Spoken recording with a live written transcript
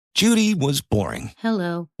Judy was boring.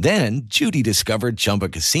 Hello. Then Judy discovered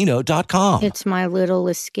ChumbaCasino.com. It's my little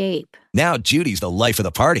escape. Now Judy's the life of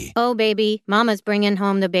the party. Oh, baby, mama's bringing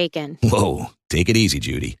home the bacon. Whoa, take it easy,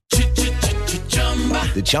 Judy.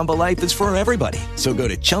 The Chumba life is for everybody. So go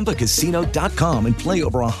to ChumbaCasino.com and play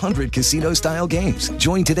over 100 casino-style games.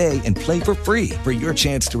 Join today and play for free for your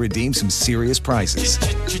chance to redeem some serious prizes.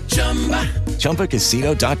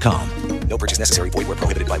 ChumbaCasino.com. No purchase necessary. Void where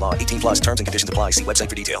prohibited by law. 18 plus terms and conditions apply. See website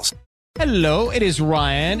for details. Hello, it is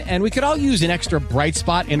Ryan, and we could all use an extra bright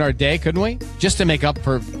spot in our day, couldn't we? Just to make up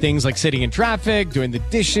for things like sitting in traffic, doing the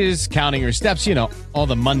dishes, counting your steps, you know, all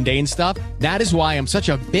the mundane stuff. That is why I'm such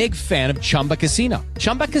a big fan of Chumba Casino.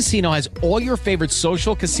 Chumba Casino has all your favorite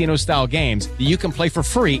social casino-style games that you can play for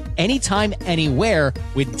free anytime, anywhere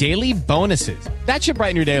with daily bonuses. That should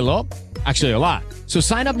brighten your day a little. Actually, a lot. So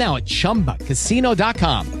sign up now at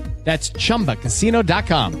ChumbaCasino.com. That's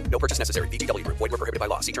ChumbaCasino.com. No purchase necessary. VGW Group. Void where prohibited by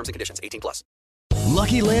law. See terms and conditions. 18 plus.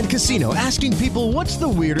 Lucky Land Casino, asking people, what's the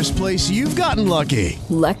weirdest place you've gotten lucky?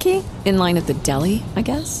 Lucky? In line at the deli, I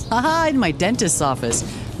guess? Aha, in my dentist's office.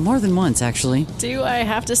 More than once, actually. Do I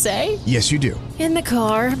have to say? Yes, you do. In the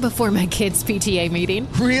car before my kids' PTA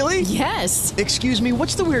meeting. Really? Yes. Excuse me,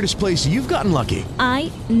 what's the weirdest place you've gotten lucky?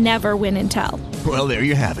 I never win and tell. Well, there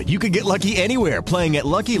you have it. You can get lucky anywhere, playing at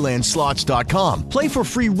LuckyLandSlots.com. Play for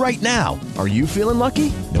free right now. Are you feeling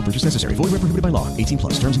lucky? No purchase necessary. Void where prohibited by law. 18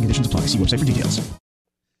 plus. Terms and conditions apply. See website for details.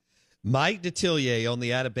 Mike Detillier on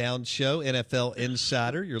the Out of Bounds Show, NFL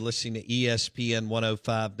Insider. You're listening to ESPN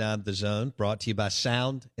 105.9 The Zone, brought to you by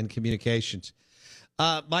Sound and Communications.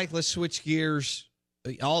 Mike, let's switch gears.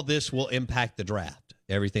 All this will impact the draft.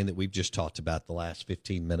 Everything that we've just talked about the last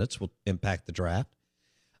 15 minutes will impact the draft.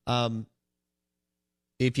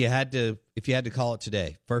 If you had to call it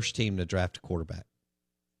today, first team to draft a quarterback.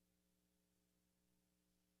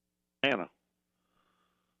 Atlanta.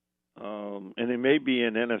 And it may be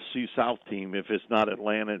an NFC South team. If it's not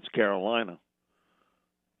Atlanta, it's Carolina.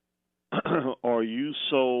 Are you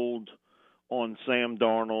sold on Sam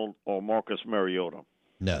Darnold or Marcus Mariota?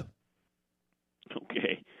 No.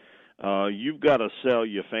 Okay. You've got to sell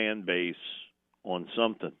your fan base on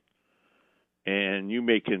something. And you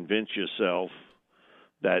may convince yourself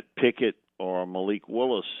that Pickett or Malik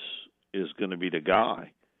Willis is going to be the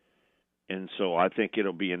guy. And so I think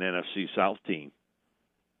it'll be an NFC South team.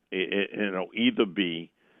 It'll either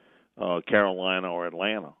be Carolina or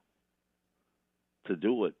Atlanta to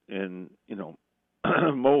do it. And, you know,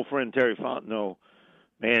 my old friend Terry Fontenot,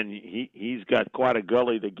 man, he's got quite a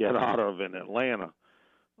gully to get out of in Atlanta.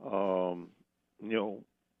 You know,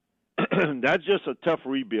 that's just a tough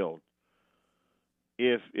rebuild.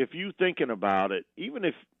 If you're thinking about it, even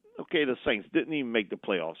if, okay, the Saints didn't even make the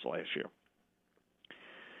playoffs last year.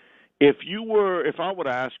 If I would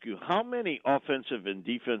ask you, how many offensive and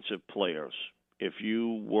defensive players, if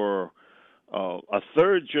you were a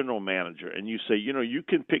third general manager and you say, you know, you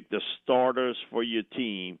can pick the starters for your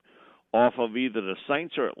team off of either the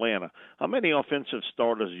Saints or Atlanta, how many offensive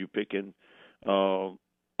starters are you picking off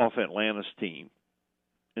Atlanta's team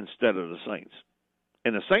instead of the Saints?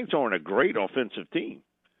 And the Saints aren't a great offensive team.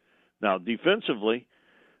 Now, defensively,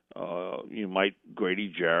 Grady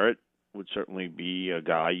Jarrett would certainly be a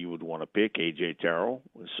guy you would want to pick. A.J. Terrell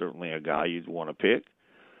was certainly a guy you'd want to pick.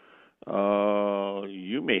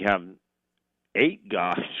 You may have 8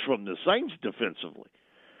 guys from the Saints defensively.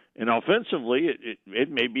 And offensively,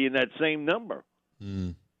 it may be in that same number.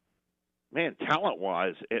 Mm. Man,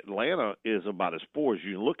 talent-wise, Atlanta is about as poor as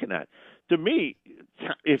you're looking at. To me,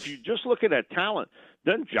 if you're just looking at talent,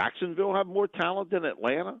 doesn't Jacksonville have more talent than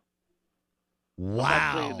Atlanta? Wow. I'm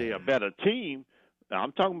not saying they're a better team.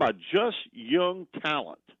 I'm talking about just young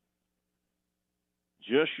talent.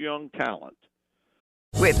 Just young talent.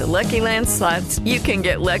 With the Lucky Land Slots, you can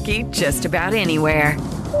get lucky just about anywhere.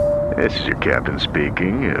 This is your captain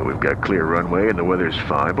speaking. We've got clear runway and the weather's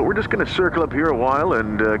fine, but we're just going to circle up here a while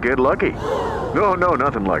and get lucky. No,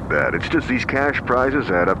 nothing like that. It's just these cash prizes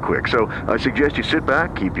add up quick. So I suggest you sit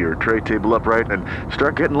back, keep your tray table upright, and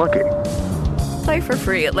start getting lucky. Play for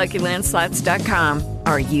free at LuckyLandSlots.com.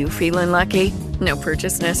 Are you feeling lucky? No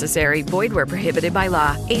purchase necessary. Void where prohibited by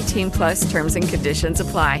law. 18 plus terms and conditions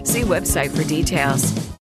apply. See website for details.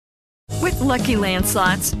 With Lucky Land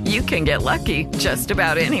Slots, you can get lucky just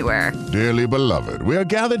about anywhere. Dearly beloved, we are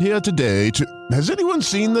gathered here today to... Has anyone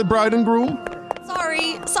seen the bride and groom?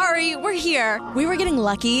 Sorry, we're here. We were getting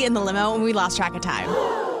lucky in the limo and we lost track of time.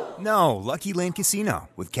 No, Lucky Land Casino,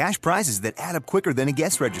 with cash prizes that add up quicker than a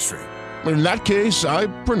guest registry. In that case, I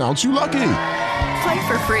pronounce you lucky. Play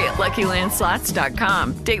for free at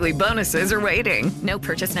LuckyLandSlots.com. Daily bonuses are waiting. No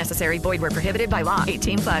purchase necessary. Void where prohibited by law.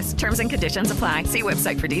 18+. Terms and conditions apply. See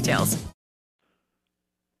website for details.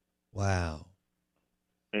 Wow.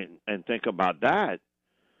 And think about that.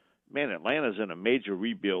 Man, Atlanta's in a major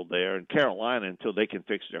rebuild there, and Carolina, until they can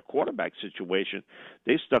fix their quarterback situation,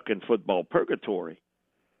 they stuck in football purgatory.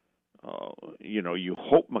 You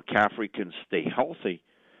hope McCaffrey can stay healthy,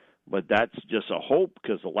 but that's just a hope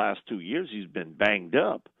because the last 2 years he's been banged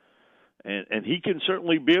up. And he can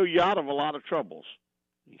certainly bail you out of a lot of troubles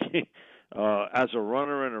as a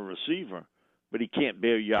runner and a receiver, but he can't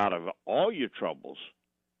bail you out of all your troubles.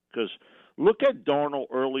 Because look at Darnold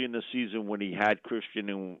early in the season when he had Christian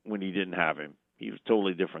and when he didn't have him. He was a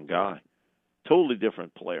totally different guy, totally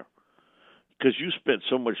different player. Because you spent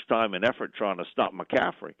so much time and effort trying to stop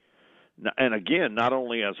McCaffrey. And again, not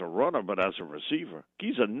only as a runner, but as a receiver.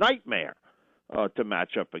 He's a nightmare to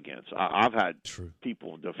match up against. I've had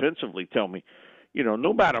people defensively tell me,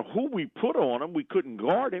 no matter who we put on him, we couldn't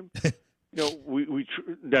guard him.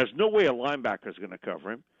 There's no way a linebacker's going to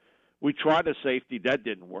cover him. We tried a safety. That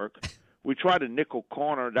didn't work. We tried a nickel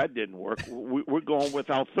corner. That didn't work. We're going with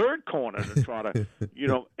our third corner to try to,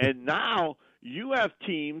 and now you have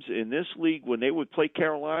teams in this league, when they would play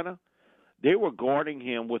Carolina, they were guarding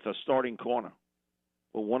him with a starting corner,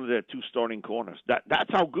 or one of their two starting corners. That's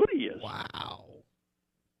how good he is. Wow.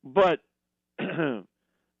 But the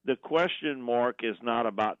question mark is not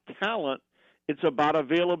about talent. It's about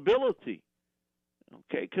availability.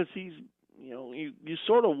 Okay, because he's, you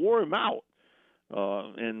sort of wore him out.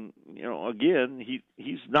 And, again,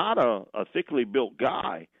 he's not a thickly built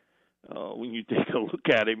guy. When you take a look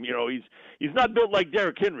at him, he's not built like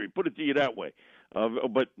Derrick Henry, put it to you that way.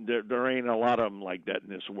 But there ain't a lot of them like that in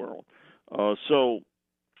this world. It's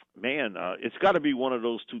got to be one of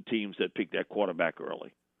those two teams that pick that quarterback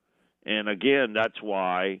early. And, again, that's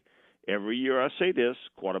why every year I say this,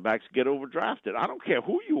 quarterbacks get overdrafted. I don't care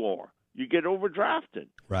who you are. You get overdrafted.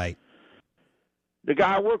 Right. The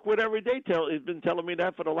guy I work with every day has been telling me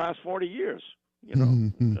that for the last 40 years.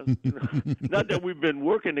 Not that we've been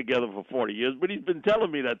working together for 40 years, but he's been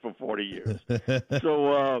telling me that for 40 years.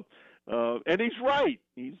 So, and he's right.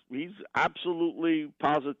 He's absolutely,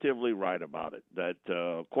 positively right about it, that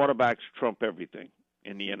quarterbacks trump everything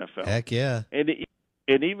in the NFL. Heck yeah. And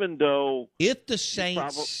even though if the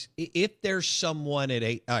Saints, if there's someone at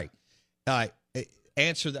 8, all right,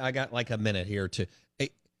 answer that. I got like a minute here to.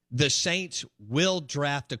 The Saints will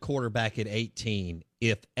draft a quarterback at 18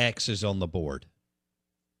 if X is on the board.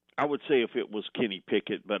 I would say if it was Kenny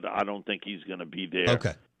Pickett, but I don't think he's going to be there.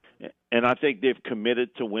 Okay. And I think they've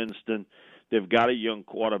committed to Winston. They've got a young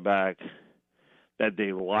quarterback that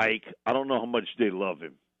they like. I don't know how much they love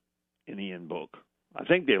him in Ian Book. I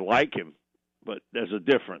think they like him, but there's a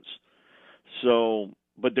difference. So,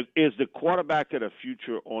 but is the quarterback of the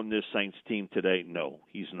future on this Saints team today? No,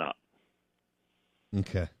 he's not.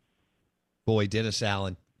 Okay. Boy, Dennis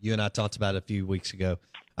Allen, you and I talked about it a few weeks ago.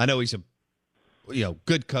 I know he's a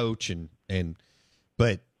good coach,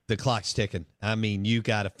 but the clock's ticking. I mean, you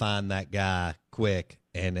got to find that guy quick,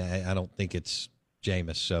 and I don't think it's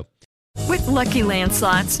Jameis. So, with Lucky Land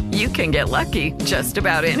Slots, you can get lucky just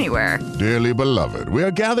about anywhere. Dearly beloved, we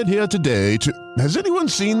are gathered here today to. Has anyone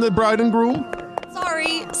seen the bride and groom?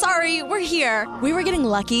 Sorry, we're here. We were getting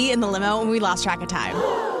lucky in the limo, and we lost track of time.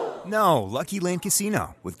 No, Lucky Land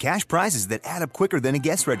Casino, with cash prizes that add up quicker than a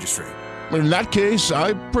guest registry. In that case,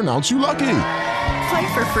 I pronounce you lucky.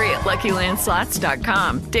 Play for free at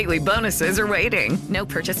LuckyLandSlots.com. Daily bonuses are waiting. No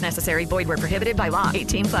purchase necessary. Void where prohibited by law.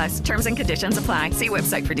 18+. Terms and conditions apply. See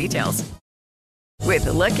website for details. With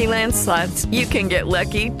the Lucky Land Slots, you can get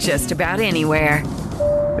lucky just about anywhere.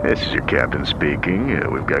 This is your captain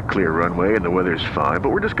speaking. We've got clear runway and the weather's fine, but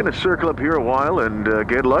we're just going to circle up here a while and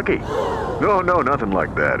get lucky. No, nothing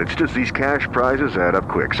like that. It's just these cash prizes add up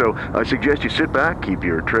quick. So I suggest you sit back, keep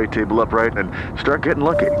your tray table upright, and start getting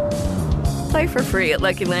lucky. Play for free at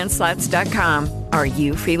LuckyLandSlots.com. Are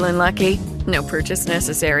you feeling lucky? No purchase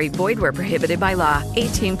necessary. Void where prohibited by law.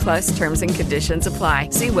 18+ terms and conditions apply.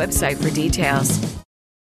 See website for details.